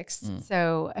it fixed.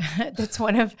 So that's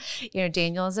one of,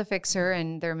 Daniel is a fixer,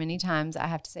 and there are many times I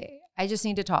have to say, I just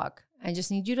need to talk. I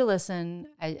just need you to listen.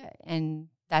 And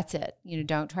that's it.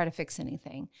 Don't try to fix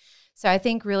anything. So I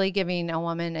think really giving a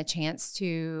woman a chance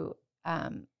to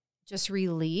just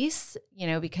release,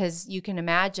 because you can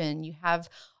imagine you have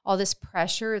all this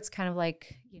pressure. It's kind of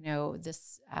like,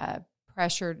 this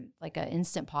pressure, like an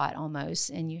Instant Pot almost.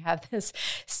 And you have this,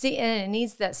 and it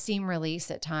needs that steam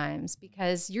release at times,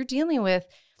 because you're dealing with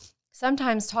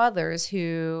sometimes toddlers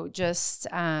who just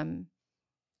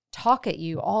talk at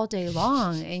you all day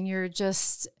long. And you're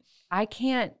just, I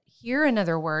can't hear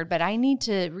another word, but I need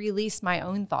to release my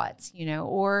own thoughts,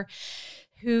 or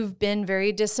who've been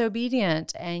very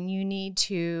disobedient, and you need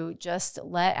to just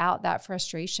let out that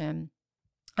frustration.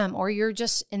 Or you're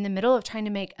just in the middle of trying to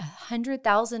make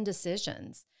 100,000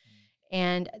 decisions,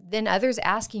 and then others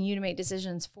asking you to make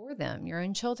decisions for them, your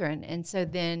own children. And so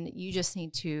then you just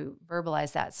need to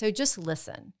verbalize that. So just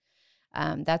listen.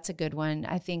 That's a good one.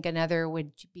 I think another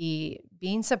would be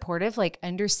being supportive, like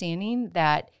understanding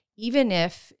that even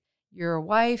if your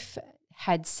wife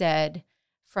had said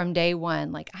from day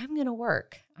one, like, I'm going to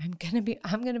work, I'm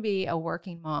going to be a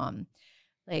working mom,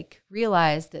 like,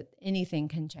 realize that anything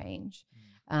can change.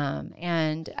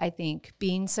 And I think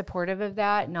being supportive of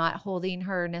that, not holding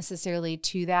her necessarily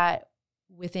to that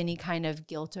with any kind of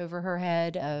guilt over her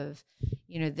head of,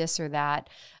 this or that.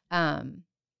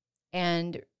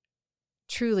 And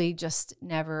truly just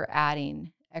never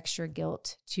adding extra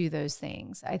guilt to those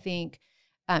things. I think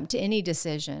to any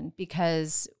decision,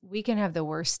 because we can have the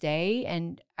worst day,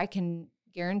 and I can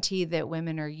guarantee that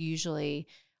women are usually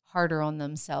harder on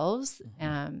themselves,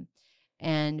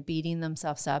 and beating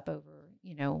themselves up over,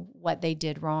 what they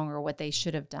did wrong or what they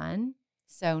should have done.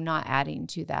 So not adding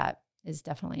to that is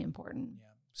definitely important. Yeah.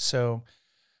 So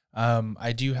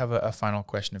I do have a final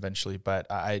question eventually, but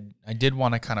I did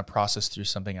want to kind of process through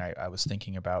something I was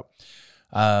thinking about.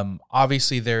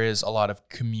 Obviously there is a lot of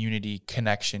community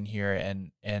connection here.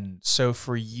 And so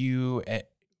for you,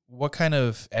 what kind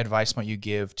of advice might you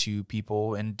give to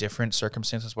people in different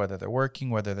circumstances, whether they're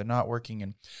working, whether they're not working,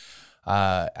 and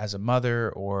as a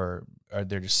mother, or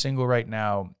they're just single right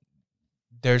now?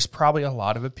 There's probably a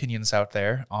lot of opinions out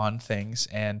there on things.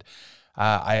 And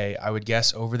I would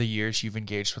guess over the years, you've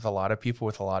engaged with a lot of people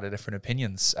with a lot of different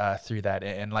opinions through that.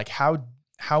 And like,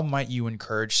 how might you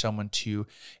encourage someone to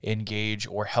engage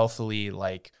or healthily,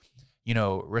 like,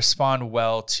 respond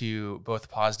well to both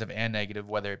positive and negative,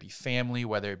 whether it be family,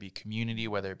 whether it be community,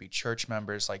 whether it be church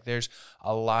members? Like, there's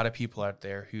a lot of people out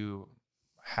there who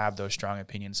have those strong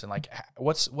opinions, and like,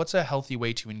 what's a healthy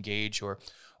way to engage or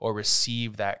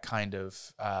receive that kind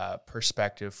of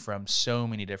perspective from so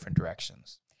many different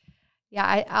directions?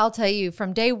 Yeah, I'll tell you,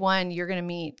 from day one, you're going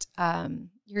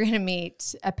to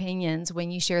meet opinions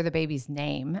when you share the baby's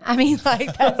name. I mean,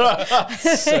 like,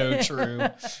 that's so true.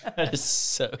 That is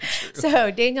so true.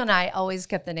 So Daniel and I always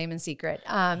kept the name in secret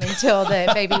until the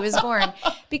baby was born,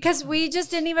 because we just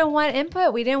didn't even want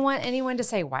input. We didn't want anyone to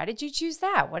say, why did you choose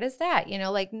that? What is that?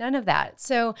 Like, none of that.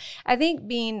 So I think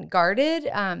being guarded,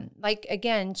 like,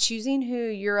 again, choosing who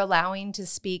you're allowing to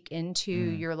speak into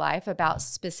your life about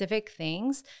specific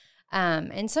things.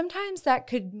 And sometimes that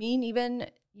could mean even,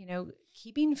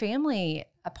 keeping family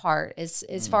apart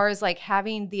as far as like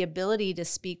having the ability to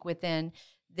speak within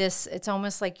this. It's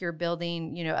almost like you're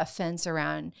building, a fence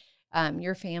around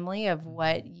your family of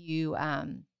what you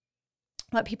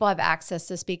let people have access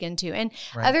to speak into. And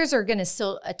others are going to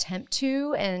still attempt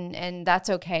to, and that's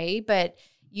okay. But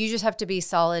you just have to be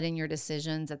solid in your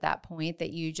decisions at that point,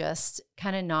 that you just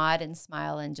kind of nod and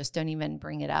smile and just don't even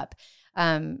bring it up.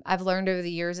 I've learned over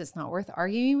the years, it's not worth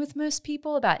arguing with most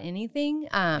people about anything.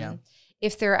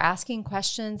 If they're asking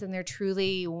questions and they're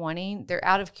truly they're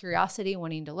out of curiosity,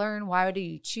 wanting to learn, why do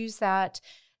you choose that?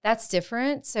 That's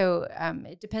different. So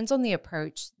it depends on the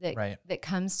approach that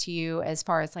comes to you, as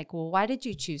far as like, well, why did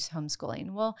you choose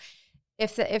homeschooling? Well,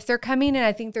 if they're coming and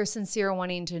I think they're sincere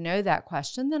wanting to know that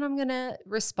question, then I'm going to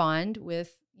respond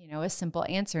with, a simple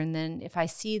answer. And then if I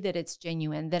see that it's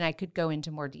genuine, then I could go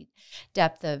into more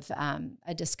depth of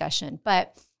a discussion.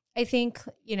 But I think,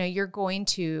 you're going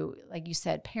to, like you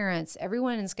said, parents,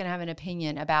 everyone is going to have an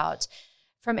opinion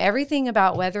from everything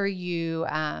about whether you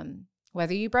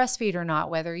breastfeed or not,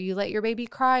 whether you let your baby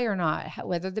cry or not,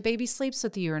 whether the baby sleeps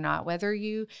with you or not, whether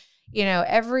you,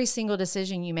 every single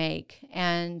decision you make.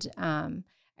 And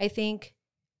I think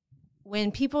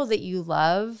when people that you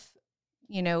love,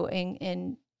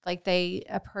 and like they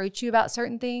approach you about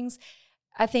certain things,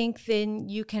 I think then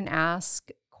you can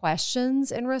ask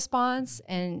questions in response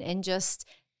and just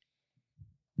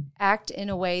act in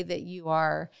a way that you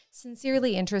are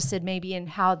sincerely interested maybe in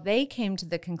how they came to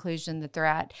the conclusion that they're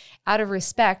at, out of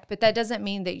respect. But that doesn't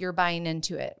mean that you're buying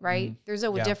into it, right? There's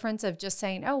a difference of just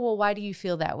saying, oh, well, why do you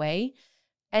feel that way?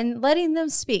 And letting them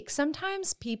speak.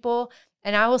 Sometimes people,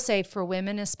 and I will say for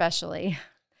women especially,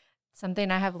 something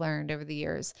I have learned over the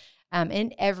years,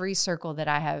 in every circle that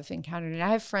I have encountered. And I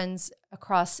have friends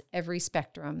across every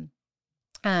spectrum,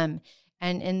 and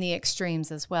in the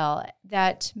extremes as well,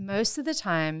 that most of the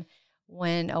time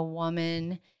when a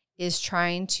woman is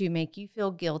trying to make you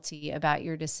feel guilty about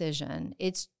your decision,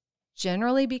 it's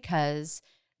generally because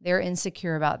they're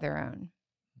insecure about their own,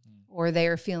 or they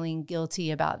are feeling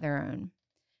guilty about their own.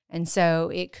 And so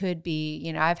it could be,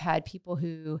 you know, I've had people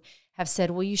who have said,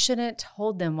 well, you shouldn't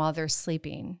hold them while they're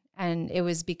sleeping. And it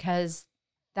was because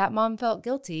that mom felt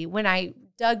guilty when I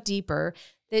dug deeper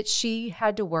that she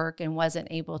had to work and wasn't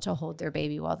able to hold their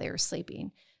baby while they were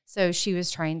sleeping. So she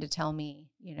was trying to tell me,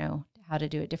 you know, how to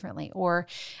do it differently. Or,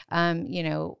 you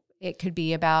know, it could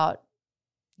be about,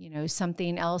 you know,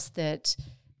 something else that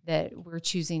we're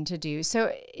choosing to do.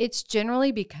 So it's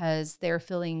generally because they're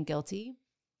feeling guilty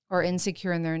or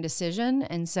insecure in their own decision.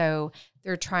 And so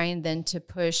they're trying then to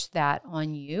push that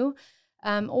on you.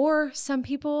 Or some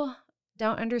people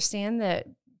don't understand that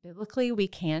biblically we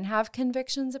can have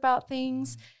convictions about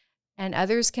things, and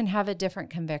others can have a different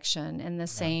conviction in the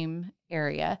same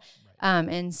area.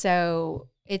 And so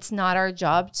it's not our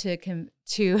job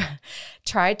to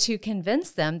try to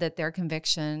convince them that their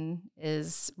conviction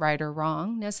is right or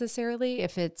wrong necessarily,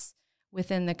 if it's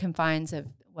within the confines of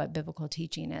what biblical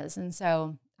teaching is. And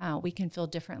so we can feel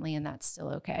differently, and that's still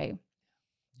okay.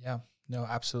 Yeah, no,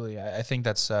 absolutely. I think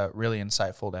that's really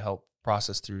insightful to help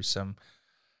process through some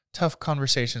tough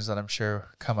conversations that I'm sure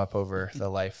come up over the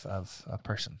life of a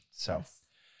person. So,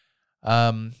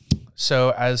 Yes.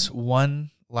 So as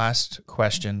one last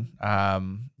question,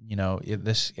 you know,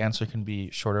 this answer can be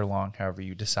short or long, however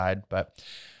you decide, but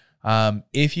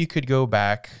if you could go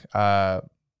back,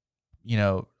 you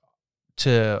know,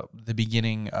 to the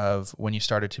beginning of when you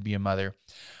started to be a mother,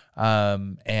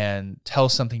 and tell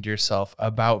something to yourself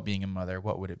about being a mother,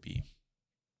 what would it be?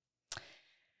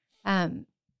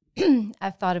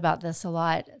 I've thought about this a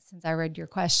lot since I read your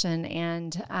question.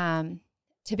 And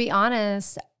to be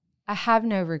honest, I have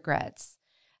no regrets.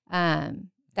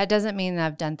 That doesn't mean that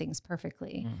I've done things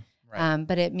perfectly,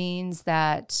 but it means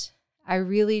that I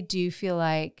really do feel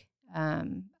like I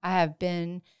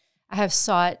have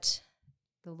sought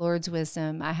the Lord's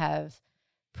wisdom. I have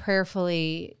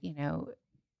prayerfully, you know,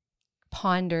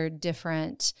 pondered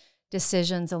different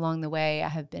decisions along the way. I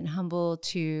have been humble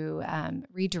to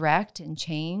redirect and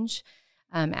change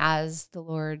as the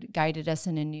Lord guided us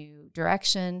in a new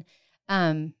direction.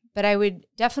 But I would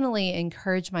definitely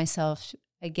encourage myself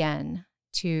again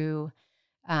to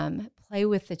play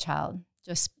with the child.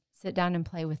 Just sit down and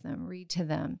play with them, read to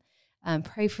them,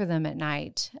 pray for them at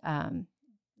night,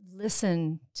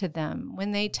 listen to them.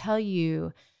 When they tell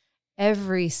you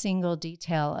every single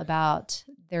detail about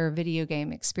their video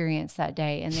game experience that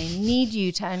day, and they need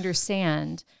you to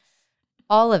understand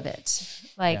all of it,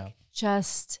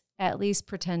 just at least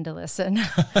pretend to listen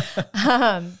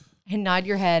and nod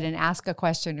your head and ask a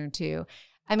question or two.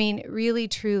 I mean, really,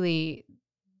 truly,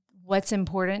 what's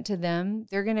important to them,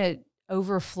 they're going to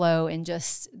overflow and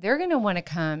they're going to want to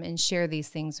come and share these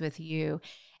things with you.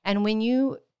 And when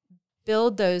you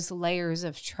build those layers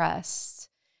of trust,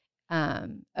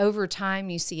 over time,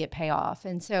 you see it pay off.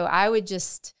 And so I would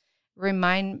just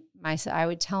remind myself, I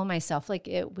would tell myself, like,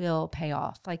 it will pay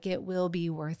off, like it will be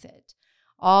worth it.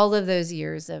 All of those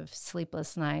years of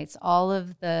sleepless nights, all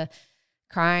of the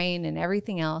crying and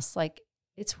everything else, like,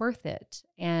 it's worth it.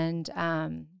 And,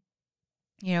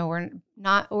 you know,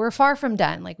 we're far from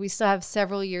done. Like, we still have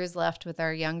several years left with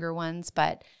our younger ones,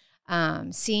 but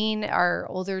seeing our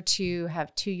older two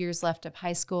have 2 years left of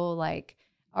high school, like,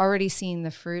 already seeing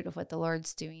the fruit of what the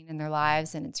Lord's doing in their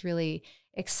lives. And it's really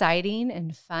exciting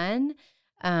and fun.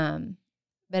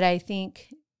 But I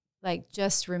think, like,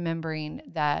 just remembering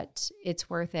that it's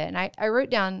worth it. And I wrote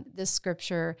down this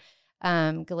scripture,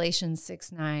 Galatians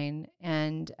 6:9.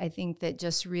 And I think that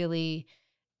just really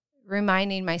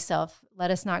reminding myself,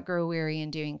 let us not grow weary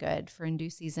in doing good, for in due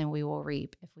season we will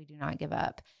reap if we do not give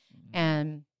up. Mm-hmm.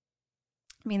 And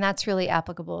I mean, that's really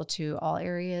applicable to all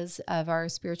areas of our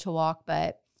spiritual walk,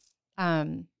 but,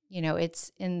 you know,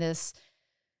 it's in this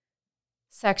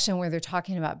section where they're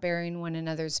talking about bearing one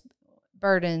another's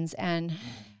burdens, and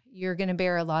you're going to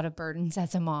bear a lot of burdens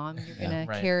as a mom. You're going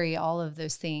to carry all of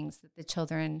those things that the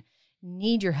children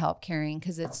need your help carrying,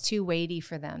 because it's too weighty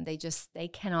for them. They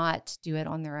cannot do it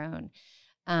on their own.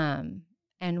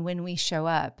 And when we show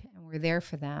up and we're there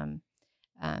for them,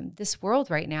 this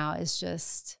world right now is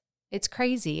just, it's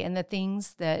crazy. And the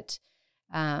things that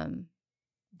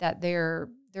their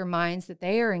minds that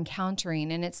they are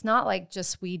encountering, and it's not like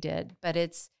just we did, but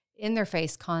it's in their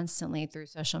face constantly through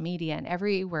social media and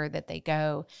everywhere that they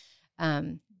go.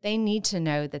 They need to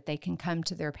know that they can come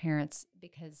to their parents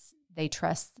because they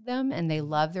trust them and they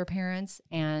love their parents.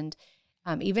 And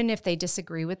even if they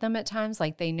disagree with them at times,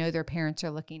 like they know their parents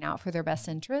are looking out for their best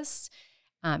interests.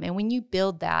 And when you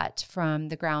build that from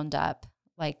the ground up,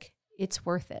 like it's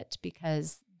worth it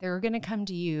because they're going to come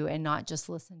to you and not just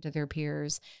listen to their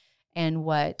peers and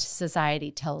what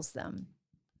society tells them.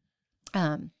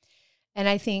 And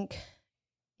I think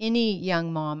any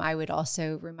young mom, I would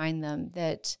also remind them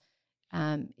that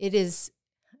it is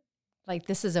like,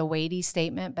 this is a weighty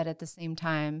statement, but at the same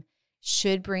time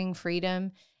should bring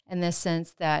freedom in the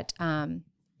sense that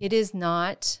it is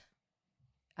not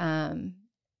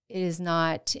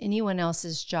anyone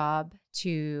else's job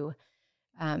to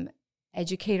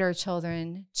educate our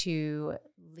children, to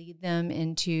lead them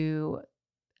into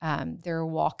their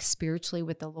walk spiritually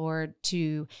with the Lord,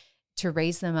 to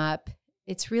raise them up.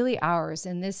 It's really ours.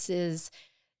 And this is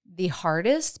the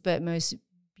hardest but most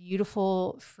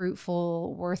beautiful,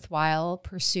 fruitful, worthwhile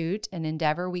pursuit and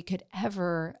endeavor we could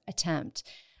ever attempt.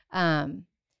 And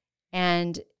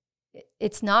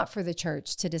it's not for the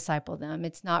church to disciple them.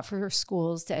 It's not for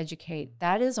schools to educate.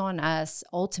 That is on us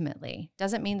ultimately.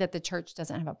 Doesn't mean that the church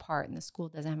doesn't have a part and the school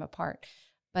doesn't have a part,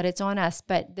 but it's on us.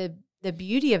 But the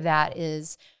beauty of that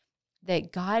is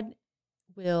that God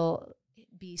will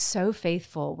be so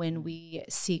faithful when we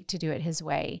seek to do it his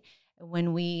way,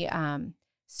 when we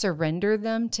surrender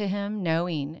them to him,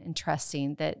 knowing and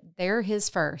trusting that they're his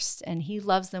first and he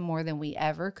loves them more than we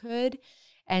ever could.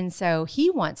 And so he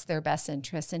wants their best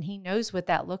interests and he knows what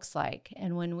that looks like.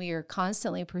 And when we are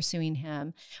constantly pursuing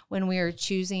him, when we are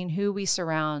choosing who we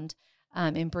surround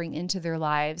and bring into their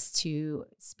lives to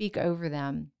speak over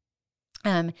them,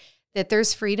 that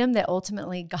there's freedom, that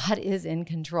ultimately God is in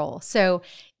control. So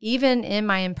even in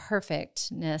my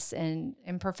imperfectness and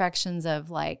imperfections of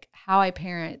like how I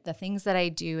parent, the things that I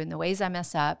do and the ways I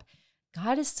mess up,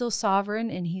 God is still sovereign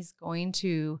and he's going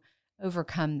to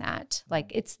overcome that. Like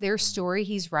it's their story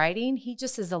he's writing. He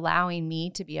just is allowing me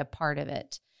to be a part of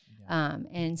it. Yeah.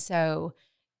 And so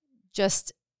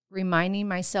just reminding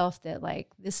myself that like,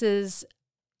 this is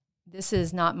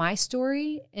not my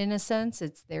story in a sense,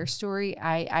 it's their story.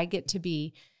 I get to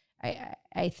be,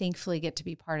 I thankfully get to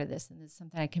be part of this. And this is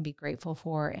something I can be grateful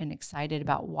for and excited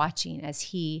about watching as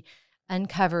he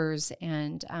uncovers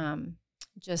and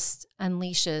just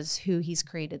unleashes who he's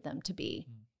created them to be.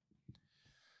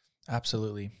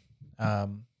 Absolutely.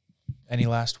 Any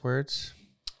last words?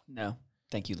 No.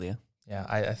 Thank you, Leah. Yeah,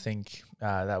 I think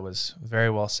that was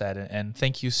very well said. And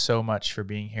thank you so much for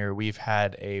being here. We've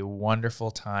had a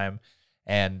wonderful time.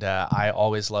 And I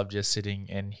always love just sitting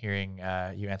and hearing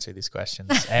you answer these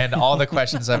questions and all the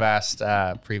questions I've asked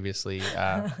previously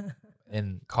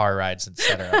in car rides,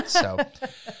 etc.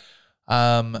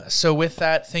 So with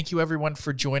that, thank you everyone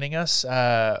for joining us.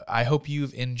 I hope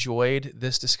you've enjoyed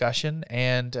this discussion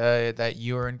and that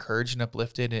you are encouraged and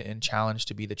uplifted and challenged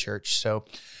to be the church. So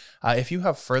if you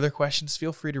have further questions,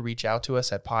 feel free to reach out to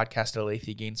us at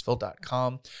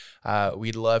podcast@aletheagainesville.com.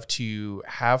 We'd love to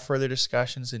have further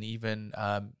discussions and even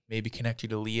maybe connect you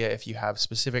to Leah if you have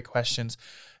specific questions.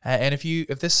 And if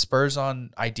this spurs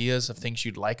on ideas of things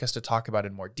you'd like us to talk about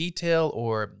in more detail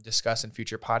or discuss in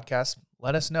future podcasts,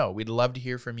 let us know. We'd love to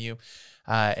hear from you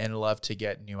and love to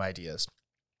get new ideas.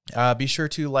 Be sure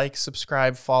to like,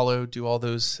 subscribe, follow, do all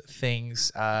those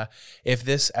things. If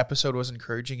this episode was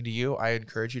encouraging to you, I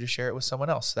encourage you to share it with someone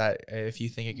else that if you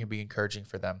think it can be encouraging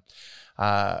for them.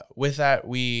 With that,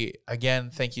 we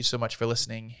again thank you so much for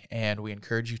listening, and we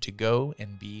encourage you to go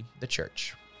and be the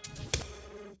church.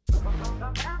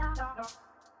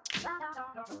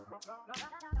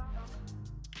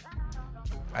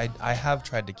 I have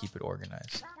tried to keep it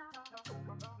organized.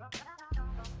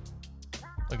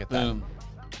 Look at that. Boom.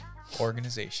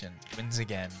 Organization wins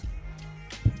again.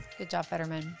 Good job,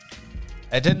 Fetterman.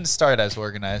 It didn't start as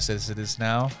organized as it is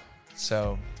now.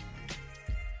 So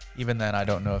even then, I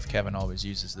don't know if Kevin always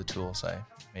uses the tools I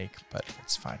make, but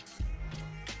it's fine.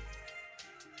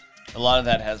 A lot of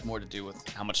that has more to do with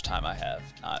how much time I have,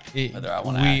 not whether I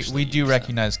want to actually We do use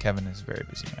recognize Kevin is a very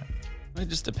busy man. It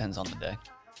just depends on the day.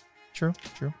 True.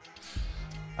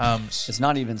 It's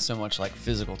not even so much like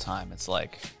physical time. It's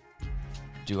like,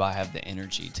 do I have the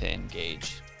energy to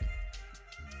engage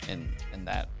in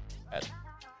that at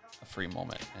a free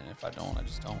moment? And if I don't, I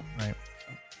just don't. Right.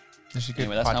 So, There's a good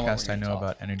anyway, that's not what podcast we're I gonna know talk.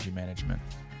 about energy management.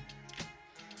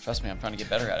 Trust me, I'm trying to get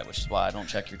better at it, which is why I don't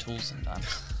check your tools sometimes.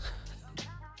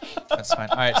 That's fine.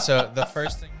 All right. So the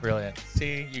first thing, brilliant.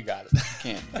 See, you got it.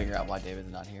 Can't figure out why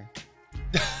David's not here.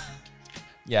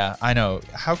 Yeah, I know.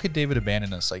 How could David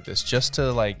abandon us like this? Just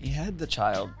to like. He had the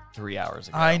child 3 hours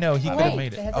ago. I know he could have Wait,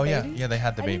 made they it. had the Oh yeah, baby? yeah, they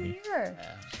had the I baby. didn't hear.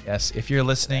 Yeah. Yes, if you're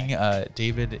listening,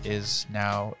 David is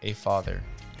now a father.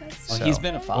 Guys, Well, he's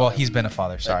been a father. Well, he's been a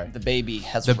father. Sorry. The baby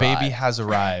has The arrived. baby has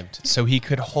arrived, so he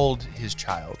could hold his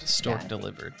child. Stork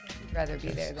delivered. He'd rather be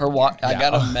there. Her than I Yeah.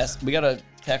 got a mess. We got a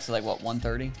text at like what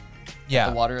 1:30. Yeah.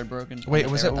 The water had broken. Wait,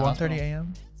 They was were it at the 1:30 hospital.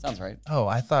 a.m.? Sounds right. Oh,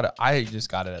 I just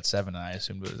got it at 7 and I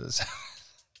assumed it was at 7.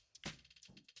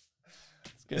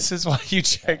 This is why you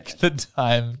check the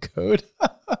time code.